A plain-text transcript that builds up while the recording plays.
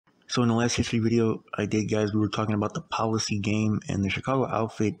So in the last history video I did, guys, we were talking about the policy game and the Chicago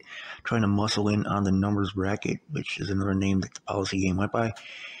outfit trying to muscle in on the numbers bracket, which is another name that the policy game went by.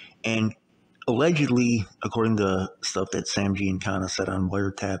 And allegedly, according to stuff that Sam Giancana said on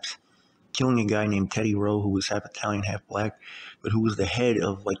wiretaps, killing a guy named Teddy Rowe, who was half Italian, half black, but who was the head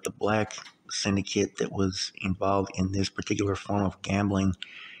of like the black syndicate that was involved in this particular form of gambling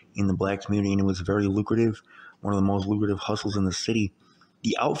in the black community, and it was very lucrative, one of the most lucrative hustles in the city.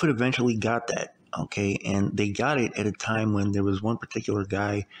 The outfit eventually got that, okay, and they got it at a time when there was one particular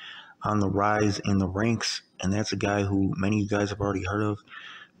guy on the rise in the ranks, and that's a guy who many of you guys have already heard of,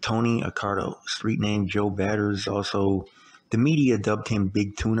 Tony Accardo, street name Joe Batters. Also, the media dubbed him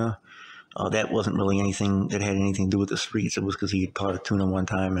Big Tuna. That wasn't really anything that had anything to do with the streets. It was because he had caught a tuna one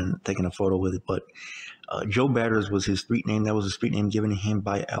time and taken a photo with it. But Joe Batters was his street name. That was a street name given to him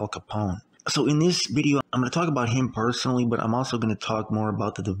by Al Capone. So in this video, I'm going to talk about him personally, but I'm also going to talk more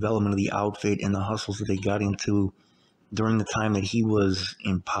about the development of the outfit and the hustles that they got into during the time that he was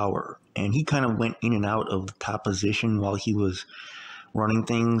in power. And he kind of went in and out of the top position while he was running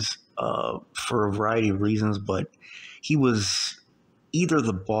things for a variety of reasons, but he was either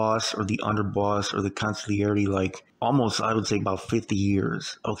the boss or the underboss or the consigliere, like almost, I would say, about 50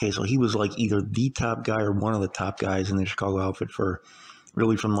 years. Okay, so he was like either the top guy or one of the top guys in the Chicago outfit for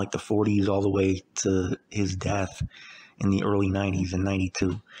really from like the 40s all the way to his death in the early 90s in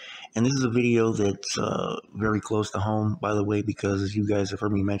 92. And this is a video that's very close to home, by the way, because as you guys have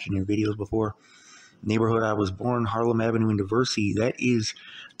heard me mention in videos before, neighborhood I was born, Harlem Avenue in Diversey, that is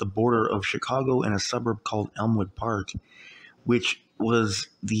the border of Chicago and a suburb called Elmwood Park, which was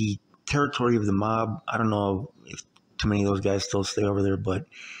the territory of the mob. I don't know if too many of those guys still stay over there, but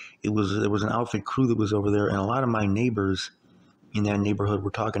there was an outfit crew that was over there, and a lot of my neighbors in that neighborhood, we're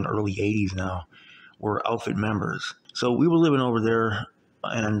talking early 80s now, were outfit members. So we were living over there,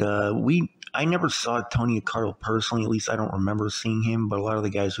 and I never saw Tony Accardo personally, at least I don't remember seeing him, but a lot of the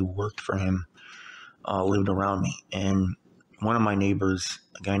guys who worked for him lived around me. And one of my neighbors,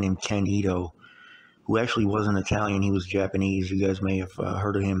 a guy named Ken Ito, who actually wasn't Italian, he was Japanese. You guys may have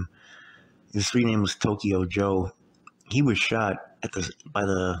heard of him. His street name was Tokyo Joe. He was shot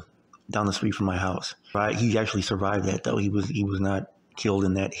down the street from my house. He actually survived that, though. He was not killed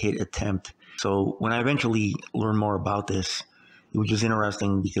in that hit attempt. So when I eventually learned more about this, it was just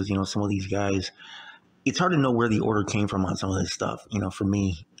interesting because, you know, some of these guys, it's hard to know where the order came from on some of this stuff, you know, for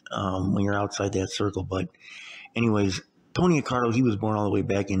me, when you're outside that circle. But anyways, Tony Accardo, he was born all the way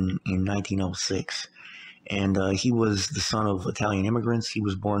back in 1906. And he was the son of Italian immigrants. He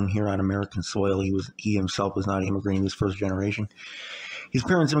was born here on American soil. He himself was not an immigrant. He was first generation. His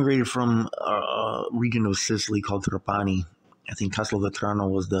parents immigrated from a region of Sicily called Trapani. I think Castelvetrano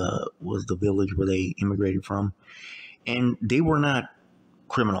was the village where they immigrated from. And they were not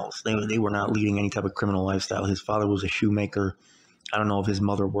criminals. They were not leading any type of criminal lifestyle. His father was a shoemaker. I don't know if his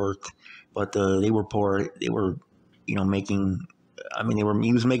mother worked, but they were poor. They were, you know,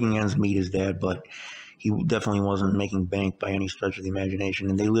 he was making ends meet, his dad, but he definitely wasn't making bank by any stretch of the imagination.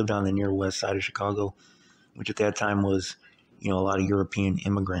 And they lived on the near west side of Chicago, which at that time was, you know, a lot of European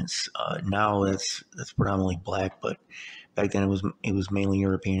immigrants. Now that's predominantly black, but back then it was mainly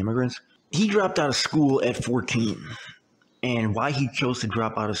European immigrants. He dropped out of school at 14, and why he chose to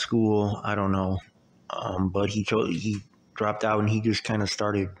drop out of school, I don't know. But he dropped out, and he just kind of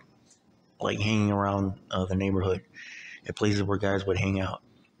started like hanging around the neighborhood at places where guys would hang out.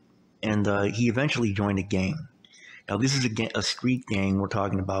 And he eventually joined a gang. Now, this is a street gang we're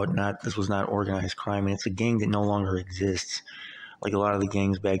talking about. This was not organized crime, and it's a gang that no longer exists. Like a lot of the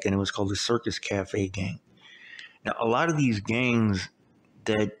gangs back then, it was called the Circus Cafe Gang. Now, a lot of these gangs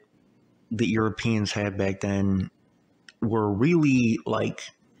that the Europeans had back then were really like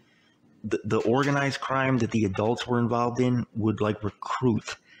the organized crime that the adults were involved in would like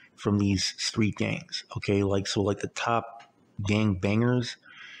recruit from these street gangs. Okay, like the top gang bangers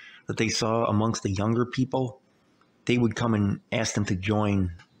that they saw amongst the younger people, they would come and ask them to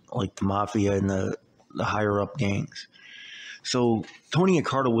join like the Mafia and the higher up gangs. So Tony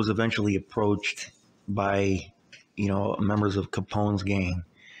Accardo was eventually approached by, you know, members of Capone's gang,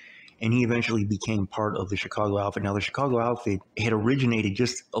 and he eventually became part of the Chicago outfit. Now, the Chicago outfit had originated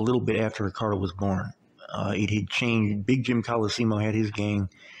just a little bit after Accardo was born. It had changed. Big Jim Colosimo had his gang,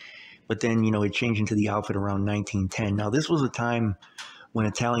 but then, you know, it changed into the outfit around 1910. Now, this was a time when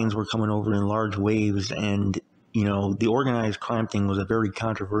Italians were coming over in large waves, and, you know, the organized crime thing was a very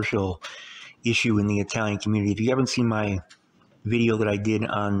controversial issue in the Italian community. If you haven't seen my video that I did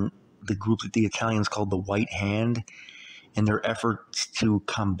on the group that the Italians called the White Hand and their efforts to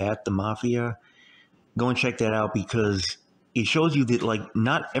combat the Mafia, go and check that out, because it shows you that like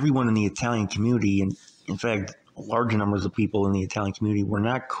not everyone in the Italian community, and in fact, large numbers of people in the Italian community were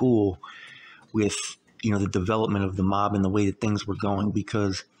not cool with the development of the mob and the way that things were going,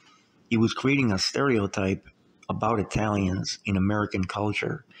 because it was creating a stereotype about Italians in American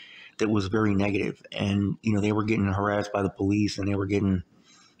culture that was very negative. And they were getting harassed by the police, and they were getting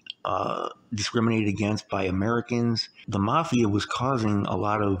discriminated against by Americans. The mafia was causing a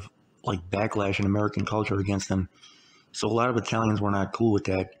lot of like backlash in American culture against them. So a lot of Italians were not cool with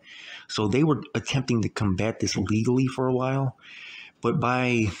that. So they were attempting to combat this legally for a while. But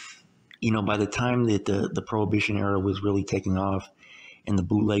by the time that the Prohibition era was really taking off and the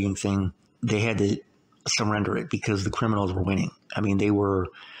bootlegging thing, they had to surrender it because the criminals were winning. I mean, they were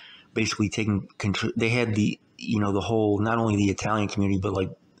basically taking control. They had the whole, not only the Italian community, but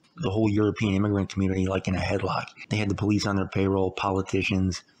like the whole European immigrant community, like in a headlock. They had the police on their payroll,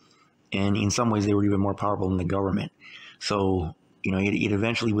 politicians, and in some ways they were even more powerful than the government. So, it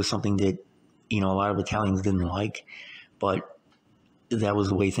eventually was something that, a lot of Italians didn't like, but that was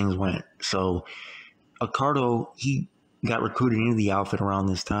the way things went. So Accardo, he got recruited into the outfit around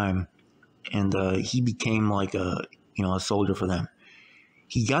this time, and he became like a soldier for them.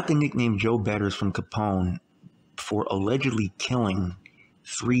 He got the nickname Joe Batters from Capone for allegedly killing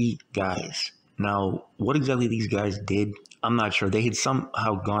 3 guys. Now, what exactly these guys did, I'm not sure. They had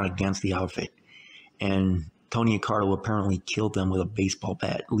somehow gone against the outfit, and Tony Accardo apparently killed them with a baseball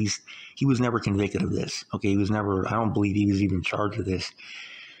bat. At least he was never convicted of this. Okay, he was never, I don't believe he was even charged with this,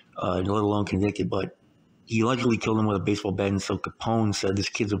 let alone convicted, but he allegedly killed him with a baseball bat, and so Capone said this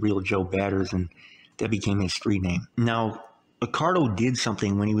kid's a real Joe Batters, and that became his street name. Now, Accardo did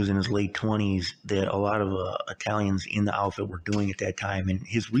something when he was in his late 20s that a lot of Italians in the outfit were doing at that time, and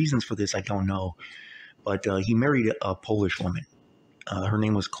his reasons for this I don't know, but he married a Polish woman. Her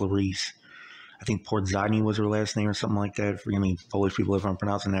name was Clarice. I think Portzani was her last name or something like that. Forgive me, Polish people, if I'm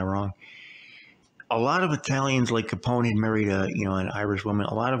pronouncing that wrong. A lot of Italians, like Capone, had married an Irish woman.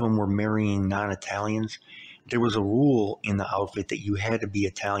 A lot of them were marrying non-Italians. There was a rule in the outfit that you had to be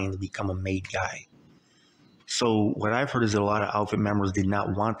Italian to become a made guy. So what I've heard is that a lot of outfit members did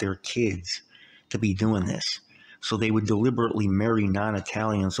not want their kids to be doing this. So they would deliberately marry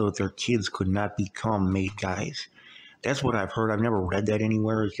non-Italians so that their kids could not become made guys. That's what I've heard. I've never read that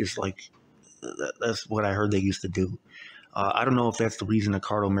anywhere. It's just like, that's what I heard they used to do. I don't know if that's the reason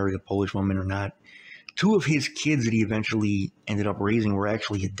Accardo married a Polish woman or not. 2 of his kids that he eventually ended up raising were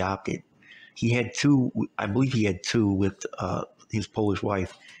actually adopted. He had 2, I believe he had 2 with his Polish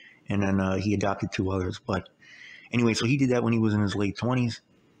wife, and then he adopted 2 others. But anyway, so he did that when he was in his late 20s.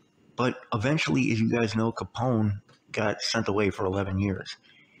 But eventually, as you guys know, Capone got sent away for 11 years.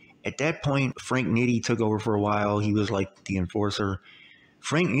 At that point, Frank Nitti took over for a while. He was like the enforcer.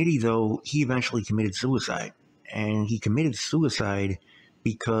 Frank Nitti, though, he eventually committed suicide. And he committed suicide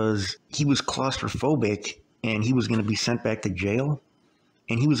because he was claustrophobic and he was going to be sent back to jail.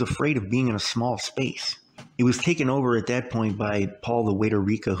 And he was afraid of being in a small space. It was taken over at that point by Paul the Waiter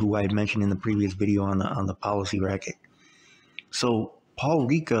Rica, who I had mentioned in the previous video on the policy racket. So Paul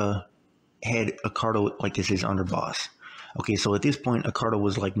Rica had Accardo like as his underboss. Okay, so at this point, Accardo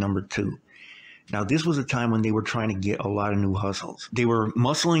was like number 2. Now, this was a time when they were trying to get a lot of new hustles. They were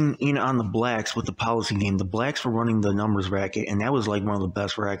muscling in on the blacks with the policy game. The blacks were running the numbers racket, and that was like one of the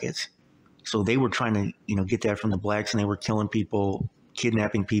best rackets. So they were trying to, get that from the blacks, and they were killing people,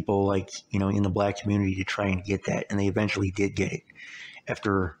 kidnapping people, like, in the black community to try and get that. And they eventually did get it.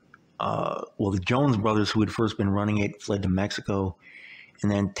 After, the Jones brothers, who had first been running it, fled to Mexico.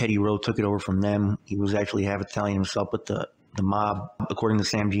 And then Teddy Rowe took it over from them. He was actually half Italian himself, but the mob, according to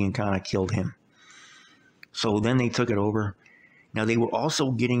Sam Giancana, killed him. So then they took it over. Now, they were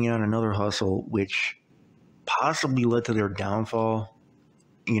also getting in on another hustle, which possibly led to their downfall.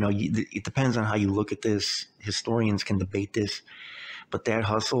 It depends on how you look at this. Historians can debate this. But that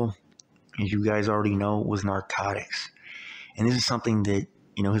hustle, as you guys already know, was narcotics. And this is something that,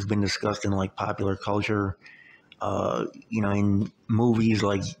 has been discussed in, like, popular culture. In movies,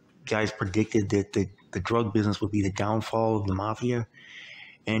 like, guys predicted that the drug business would be the downfall of the mafia.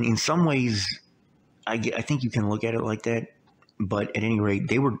 And in some ways, I think you can look at it like that, but at any rate,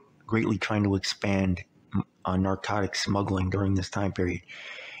 they were greatly trying to expand narcotic smuggling during this time period.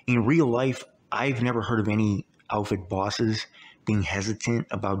 In real life, I've never heard of any outfit bosses being hesitant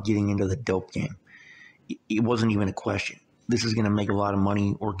about getting into the dope game. It wasn't even a question. This is going to make a lot of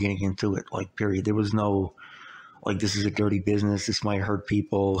money or getting into it, like, period. There was no, like, this is a dirty business, this might hurt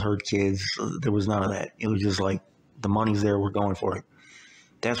people, hurt kids. There was none of that. It was just like, the money's there, we're going for it.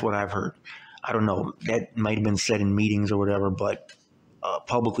 That's what I've heard. I don't know. That might have been said in meetings or whatever, but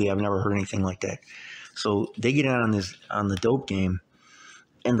publicly I've never heard anything like that. So they get out on the dope game.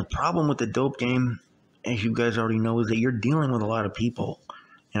 And the problem with the dope game, as you guys already know, is that you're dealing with a lot of people,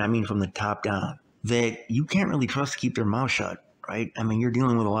 and I mean from the top down, that you can't really trust to keep their mouth shut, right? I mean, you're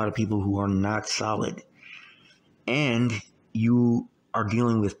dealing with a lot of people who are not solid. And you are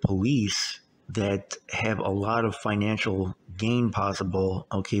dealing with police that have a lot of financial gain possible,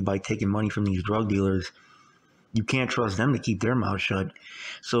 okay, by taking money from these drug dealers. You can't trust them to keep their mouth shut.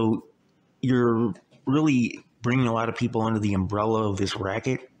 So you're really bringing a lot of people under the umbrella of this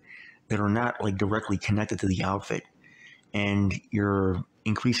racket that are not like directly connected to the outfit. And you're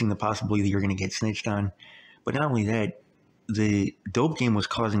increasing the possibility that you're going to get snitched on. But not only that, the dope game was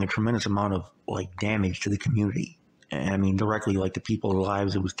causing a tremendous amount of like damage to the community. I mean, directly, like the people's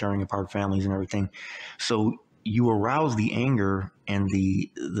lives, it was tearing apart families and everything. So you arouse the anger and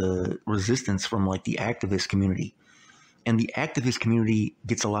the resistance from like the activist community, and the activist community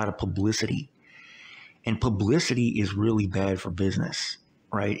gets a lot of publicity, and publicity is really bad for business,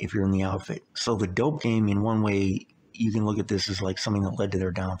 right? If you're in the outfit. So the dope game, in one way, you can look at this as like something that led to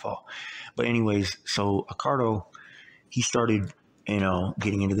their downfall. But anyways, so Accardo, he started,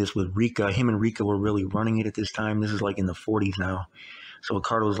 getting into this with Rika. Him and Rika were really running it at this time. This is like in the 40s now. So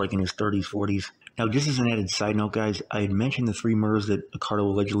Accardo's like in his 30s, 40s. Now, just as an added side note, guys, I had mentioned the 3 murders that Accardo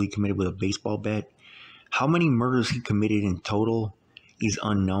allegedly committed with a baseball bat. How many murders he committed in total is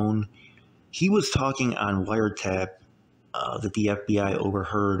unknown. He was talking on wiretap that the FBI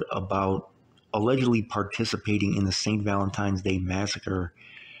overheard about allegedly participating in the St. Valentine's Day massacre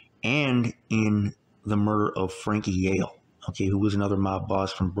and in the murder of Frankie Yale, okay, who was another mob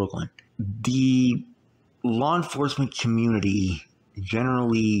boss from Brooklyn. The law enforcement community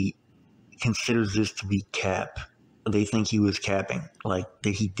generally considers this to be cap. They think he was capping, like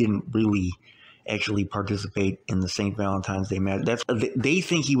that he didn't really actually participate in the St. Valentine's Day massacre. They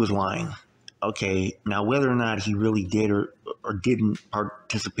think he was lying. Okay, now whether or not he really did or didn't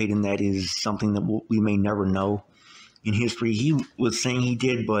participate in that is something that we may never know in history. He was saying he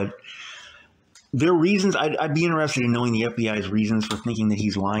did, but their reasons, I'd be interested in knowing the FBI's reasons for thinking that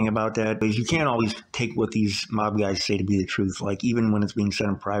he's lying about that. But you can't always take what these mob guys say to be the truth. Like, even when it's being said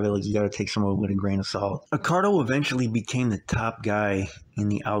in private, like, you got to take some of it with a grain of salt. Accardo eventually became the top guy in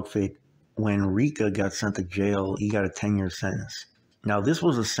the outfit. When Rika got sent to jail, he got a 10-year sentence. Now, this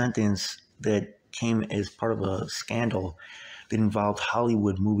was a sentence that came as part of a scandal that involved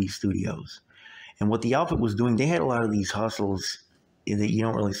Hollywood movie studios. And what the outfit was doing, they had a lot of these hustles that you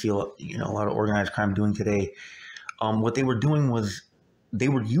don't really see a lot of organized crime doing today. What they were doing was they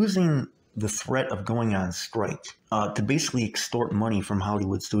were using the threat of going on strike to basically extort money from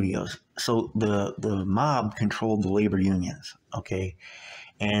Hollywood studios. So the mob controlled the labor unions, okay?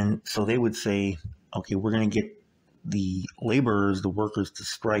 And so they would say, okay, we're going to get the laborers, the workers, to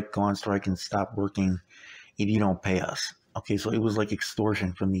strike, go on strike, and stop working if you don't pay us. Okay, so it was like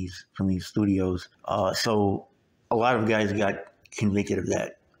extortion from these studios. So a lot of guys got convicted of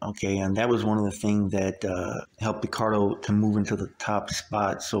that. Okay, and that was one of the things that helped Accardo to move into the top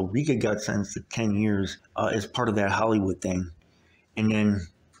spot. So Rika got sentenced to 10 years as part of that Hollywood thing. And then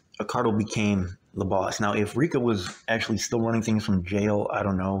Accardo became the boss. Now, if Rika was actually still running things from jail, I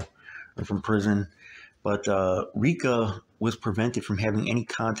don't know, or from prison, but Rika was prevented from having any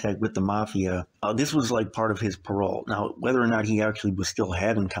contact with the Mafia. This was like part of his parole. Now, whether or not he actually was still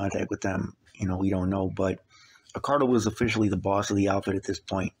having contact with them, we don't know, but Accardo was officially the boss of the outfit at this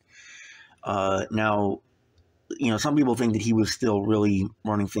point. Now, some people think that he was still really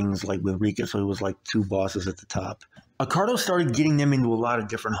running things like with Rika, so it was like 2 bosses at the top. Accardo started getting them into a lot of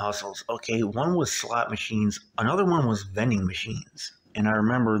different hustles. Okay, one was slot machines. Another one was vending machines. And I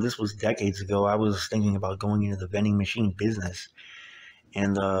remember this was decades ago. I was thinking about going into the vending machine business.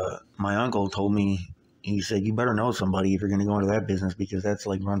 And my uncle told me, he said, you better know somebody if you're going to go into that business because that's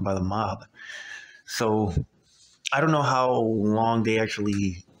like run by the mob. So I don't know how long they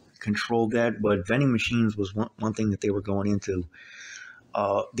actually controlled that, but vending machines was one thing that they were going into.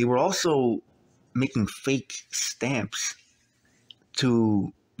 They were also making fake stamps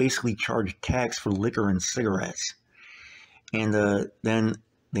to basically charge tax for liquor and cigarettes. And then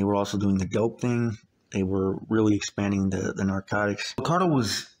they were also doing the dope thing. They were really expanding the narcotics. Accardo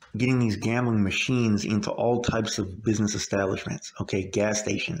was getting these gambling machines into all types of business establishments. Okay, gas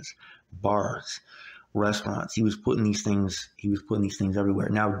stations, bars, restaurants. He was putting these things everywhere.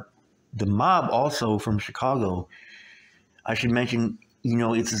 Now, the mob also from Chicago, I should mention,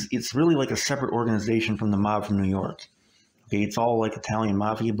 it's really like a separate organization from the mob from New York. Okay, it's all like Italian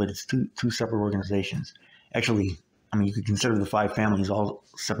mafia, but it's two separate organizations. Actually, I mean, you could consider the 5 families all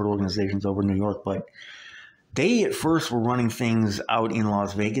separate organizations over New York, but they at first were running things out in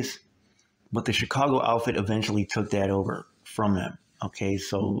Las Vegas, But the Chicago outfit eventually took that over from them. Okay,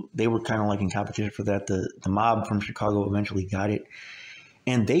 so they were kind of like in competition for that. The mob from Chicago eventually got it.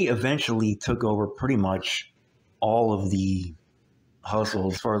 And they eventually took over pretty much all of the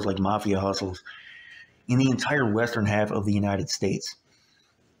hustles, as far as like mafia hustles, in the entire western half of the United States.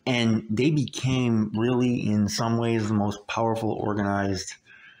 And they became really, in some ways, the most powerful organized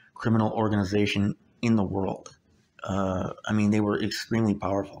criminal organization in the world. I mean, they were extremely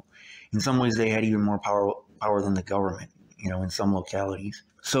powerful. In some ways, they had even more power than the government, in some localities.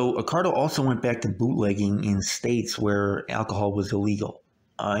 So Accardo also went back to bootlegging in states where alcohol was illegal.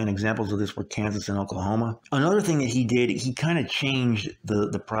 And examples of this were Kansas and Oklahoma. Another thing that he did, he kind of changed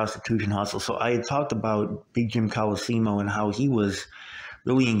the prostitution hustle. So I had talked about Big Jim Colosimo and how he was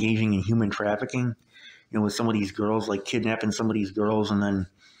really engaging in human trafficking, with some of these girls, like kidnapping some of these girls and then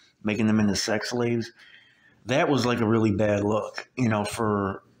making them into sex slaves. That was like a really bad look,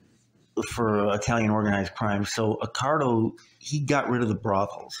 for Italian organized crime. So Accardo, he got rid of the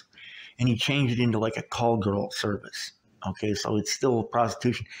brothels and he changed it into like a call girl service. Okay, so it's still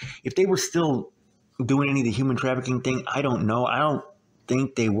prostitution. If they were still doing any of the human trafficking thing, I don't know. I don't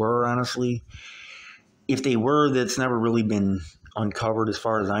think they were, honestly. If they were, that's never really been uncovered as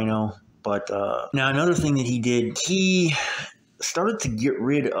far as I know. But now another thing that he did, he started to get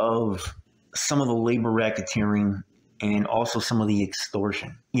rid of some of the labor racketeering and also some of the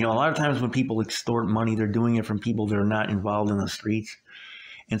extortion. A lot of times when people extort money, they're doing it from people that are not involved in the streets.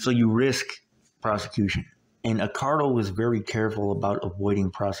 And so you risk prosecution. And Accardo was very careful about avoiding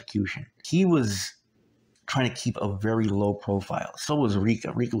prosecution. He was trying to keep a very low profile. So was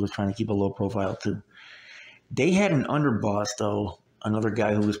Rica. Rica was trying to keep a low profile too. They had an underboss, though, another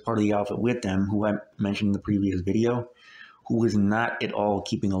guy who was part of the outfit with them, who I mentioned in the previous video, who was not at all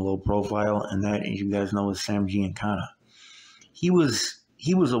keeping a low profile, and that, as you guys know, is Sam Giancana. He was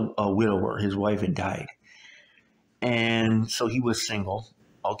a widower. His wife had died. And so he was single.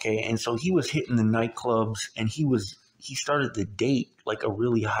 Okay, and so he was hitting the nightclubs, and he started to date like a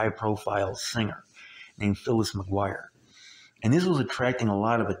really high-profile singer named Phyllis McGuire. And this was attracting a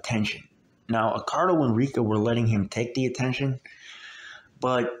lot of attention. Now, Accardo and Rica were letting him take the attention,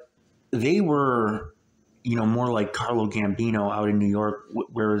 but they were, more like Carlo Gambino out in New York,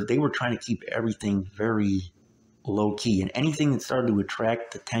 whereas they were trying to keep everything very low-key. And anything that started to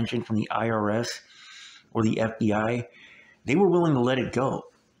attract attention from the IRS or the FBI, they were willing to let it go.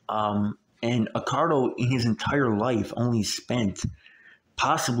 And Accardo, in his entire life, only spent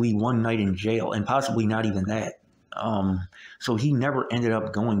possibly one night in jail, and possibly not even that. So he never ended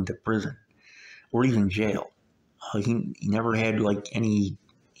up going to prison or even jail. He never had like any.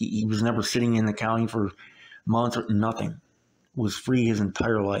 He was never sitting in the county for months or nothing. Was free his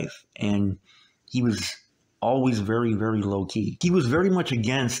entire life, and he was always very, very low key. He was very much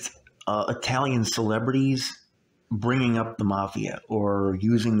against Italian celebrities bringing up the mafia or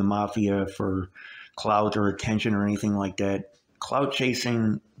using the mafia for clout or attention or anything like that. Clout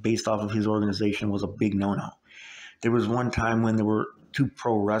chasing based off of his organization was a big no-no. There was one time when there were two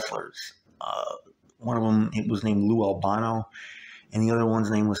pro wrestlers. One of them, it was named Lou Albano, and the other one's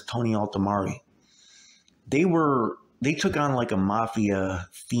name was Tony Altamari. They took on like a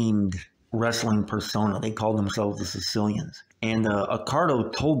mafia-themed wrestling persona. They called themselves the Sicilians. And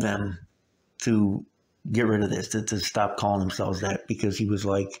Accardo told them to get rid of this, to stop calling themselves that, because he was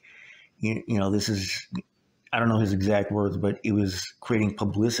like, this is, I don't know his exact words, but it was creating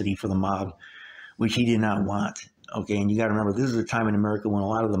publicity for the mob, which he did not want. Okay, and you got to remember, this is a time in America when a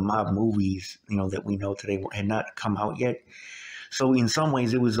lot of the mob movies, that we know today had not come out yet. So in some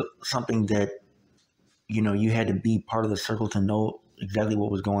ways, it was something that, you had to be part of the circle to know exactly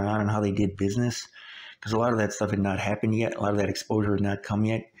what was going on and how they did business, because a lot of that stuff had not happened yet. A lot of that exposure had not come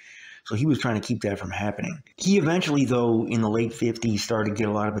yet. So he was trying to keep that from happening. He eventually, though, in the late 50s, started to get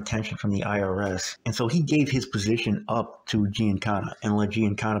a lot of attention from the IRS. And so he gave his position up to Giancana and let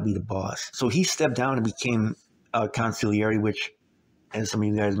Giancana be the boss. So he stepped down and became a consigliere, which, as some of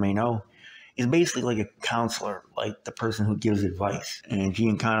you guys may know, is basically like a counselor, like the person who gives advice. And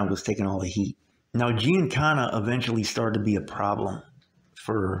Giancana was taking all the heat. Now, Giancana eventually started to be a problem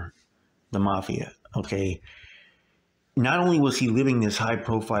for the mafia, okay? Not only was he living this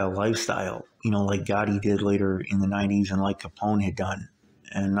high-profile lifestyle, like Gotti did later in the 90s and like Capone had done,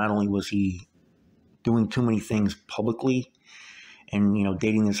 and not only was he doing too many things publicly and,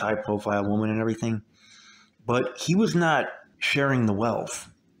 dating this high-profile woman and everything, but he was not sharing the wealth,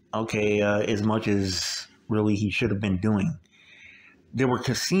 okay, as much as really he should have been doing. There were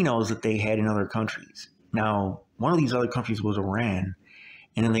casinos that they had in other countries. Now, one of these other countries was Iran,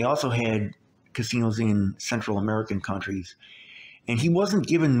 and then they also had casinos in Central American countries. And he wasn't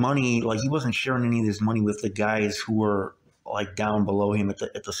giving money, like he wasn't sharing any of this money with the guys who were like down below him at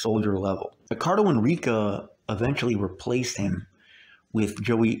the soldier level. Accardo and Rica eventually replaced him with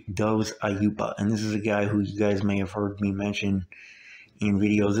Joey Doves Ayupa. And this is a guy who you guys may have heard me mention in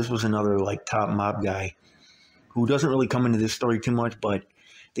videos. This was another like top mob guy who doesn't really come into this story too much, but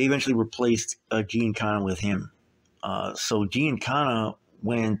they eventually replaced Giancana with him. So Giancana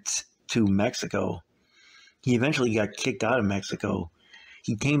went to Mexico. He eventually got kicked out of Mexico.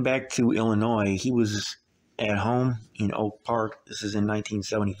 He came back to Illinois. He was at home in Oak Park. This is in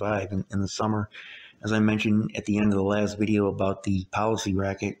 1975 in the summer, as I mentioned at the end of the last video about the policy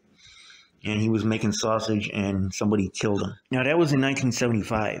racket. And he was making sausage and somebody killed him. Now, that was in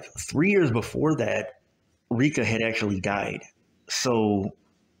 1975. 3 years before that, Rica had actually died. So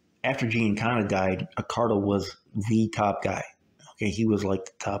after Giancana died, Accardo was the top guy. Okay, he was like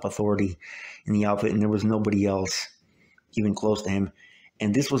the top authority in the outfit, and there was nobody else even close to him.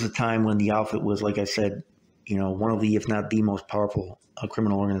 And this was a time when the outfit was, like I said, you know, one of the, if not the most powerful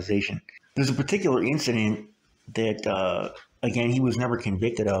criminal organization. There's a particular incident that, again, he was never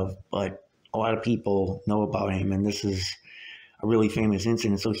convicted of, but a lot of people know about him, and this is a really famous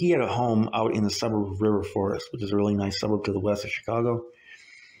incident. So he had a home out in the suburb of River Forest, which is a really nice suburb to the west of Chicago.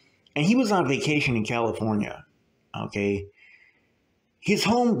 And he was on vacation in California, okay? His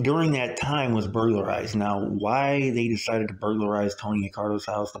home during that time was burglarized. Now, why they decided to burglarize Tony Accardo's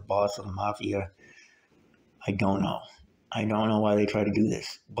house, the boss of the Mafia, I don't know. I don't know why they tried to do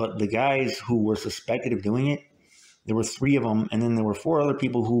this. But the guys who were suspected of doing it, there were 3 of them, and then there were 4 other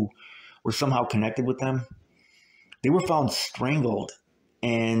people who were somehow connected with them. They were found strangled,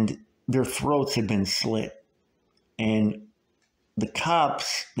 and their throats had been slit. And the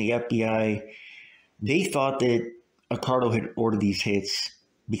cops, the FBI, they thought that Accardo had ordered these hits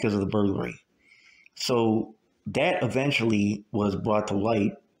because of the burglary. So that eventually was brought to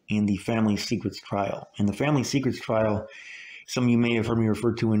light in the Family Secrets trial. In the Family Secrets trial, some of you may have heard me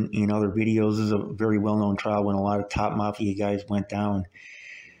refer to in other videos. This is a very well-known trial when a lot of top Mafia guys went down.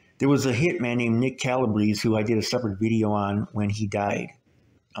 There was a hitman named Nick Calabrese who I did a separate video on when he died.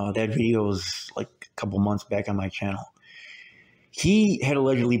 That video was like a couple months back on my channel. He had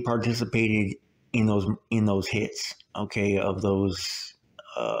allegedly participated in those hits, okay, of those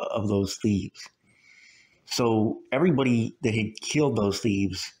thieves. So everybody that had killed those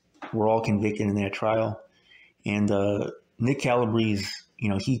thieves were all convicted in that trial. And Nick Calabrese, you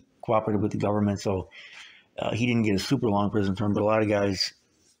know, he cooperated with the government, so he didn't get a super long prison term, but a lot of guys,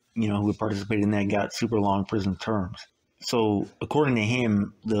 you know, who had participated in that got super long prison terms. So according to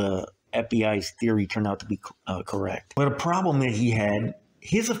him, the FBI's theory turned out to be correct. But a problem that he had,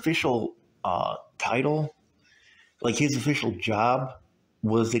 his official title, like his official job,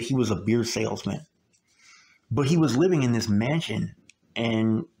 was that he was a beer salesman. But he was living in this mansion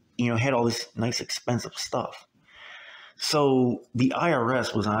and, you know, had all this nice expensive stuff. So the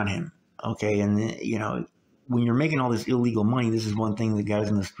IRS was on him, okay? And, you know, when you're making all this illegal money, this is one thing the guys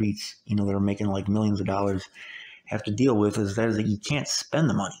in the streets, you know, that are making like millions of dollars have to deal with, is that you can't spend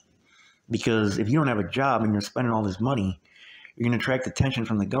the money. Because if you don't have a job and you're spending all this money, you're going to attract attention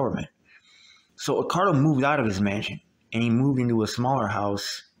from the government. So Accardo moved out of his mansion and he moved into a smaller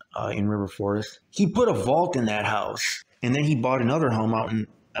house in River Forest. He put a vault in that house, and then he bought another home out in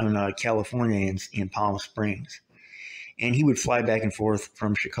California in Palm Springs. And he would fly back and forth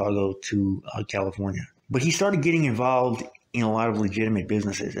from Chicago to California. But he started getting involved in a lot of legitimate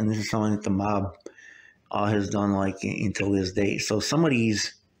businesses, and this is something that the mob has done like until this day. So some of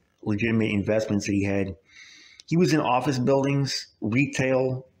these legitimate investments that he had, he was in office buildings,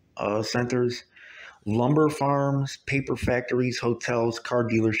 retail centers, lumber farms, paper factories, hotels, car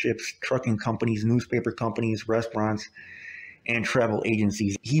dealerships, trucking companies, newspaper companies, restaurants, and travel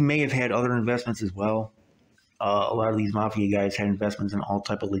agencies. He may have had other investments as well. A lot of these Mafia guys had investments in all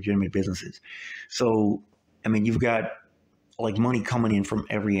type of legitimate businesses. So, I mean, you've got like money coming in from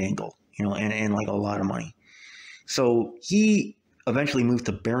every angle, you know, and like a lot of money. So he eventually moved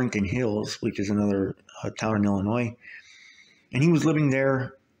to Barrington Hills, which is another town in Illinois. And he was living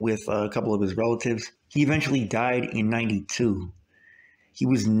there with a couple of his relatives. He eventually died in '92. He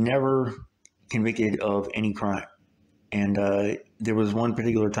was never convicted of any crime. And there was one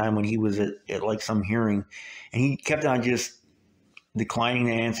particular time when he was at like some hearing, and he kept on just declining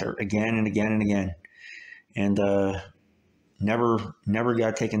to answer again and again and again. And never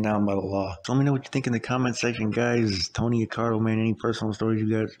got taken down by the law. So let me know what you think in the comment section, guys. Tony Accardo, man, any personal stories you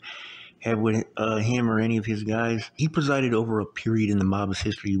guys have with him or any of his guys? He presided over a period in the mob's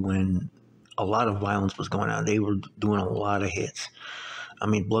history when a lot of violence was going on. They were doing a lot of hits. I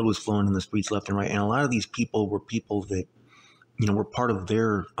mean, blood was flowing in the streets left and right. And a lot of these people were people that, were part of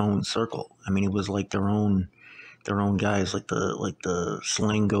their own circle. I mean, it was like their own guys, like the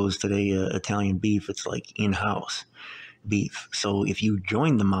slang goes today, Italian beef. It's like in-house beef. So if you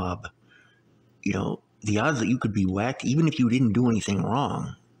joined the mob, the odds that you could be whacked, even if you didn't do anything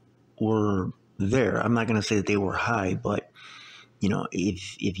wrong, were there. I'm not going to say that they were high, but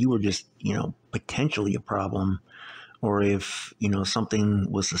if you were just potentially a problem, or if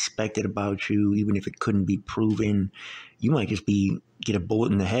something was suspected about you, even if it couldn't be proven, you might just get a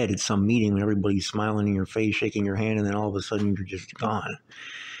bullet in the head at some meeting when everybody's smiling in your face, shaking your hand, and then all of a sudden you're just gone.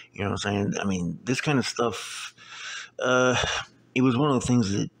 You know what I'm saying? I mean, this kind of stuff. It was one of the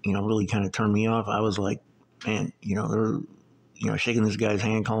things that really kind of turned me off. I was like, man, they're shaking this guy's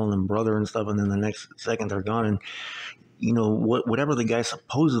hand, calling him brother and stuff, and then the next second they're gone. And whatever the guy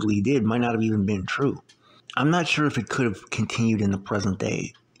supposedly did might not have even been true. I'm not sure if it could have continued in the present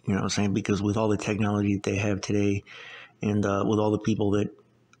day. You know what I'm saying? Because with all the technology that they have today, and with all the people that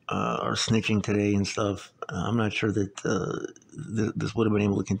are snitching today and stuff, I'm not sure that this would have been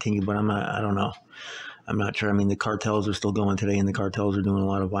able to continue. But I don't know. I'm not sure. I mean, the cartels are still going today, and the cartels are doing a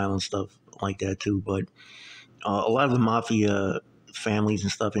lot of violent stuff like that too. But a lot of the mafia families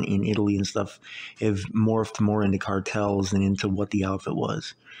and stuff in Italy and stuff have morphed more into cartels than into what the outfit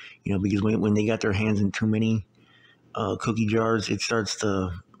was. Because when they got their hands in too many cookie jars, it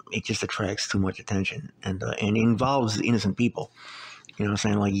just attracts too much attention, and involves innocent people. You know what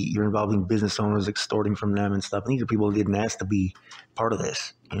I'm saying? Like, you're involving business owners, extorting from them and stuff. And these are people who didn't ask to be part of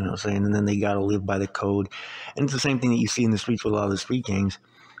this. You know what I'm saying? And then they got to live by the code. And it's the same thing that you see in the streets with a lot of the street gangs,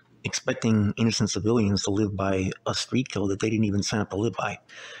 expecting innocent civilians to live by a street code that they didn't even sign up to live by.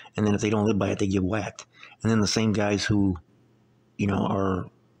 And then if they don't live by it, they get whacked. And then the same guys who, are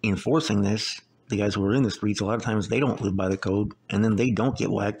enforcing this, the guys who are in the streets, a lot of times they don't live by the code, and then they don't get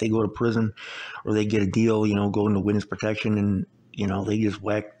whacked. They go to prison, or they get a deal, go into witness protection, and they just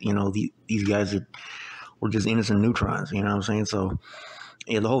whack, these guys that were just innocent neutrons, you know what I'm saying? So,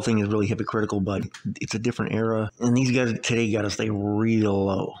 yeah, the whole thing is really hypocritical, but it's a different era. And these guys today got to stay real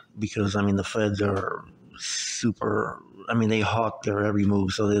low because, I mean, the feds are super, I mean, they hawk their every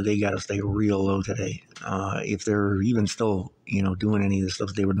move, so they got to stay real low today. If they're even still, doing any of the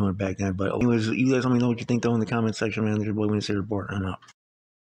stuff they were doing back then. But anyways, you guys let me know what you think, though, in the comment section, man. There's your boy, Winnie Report. I'm out.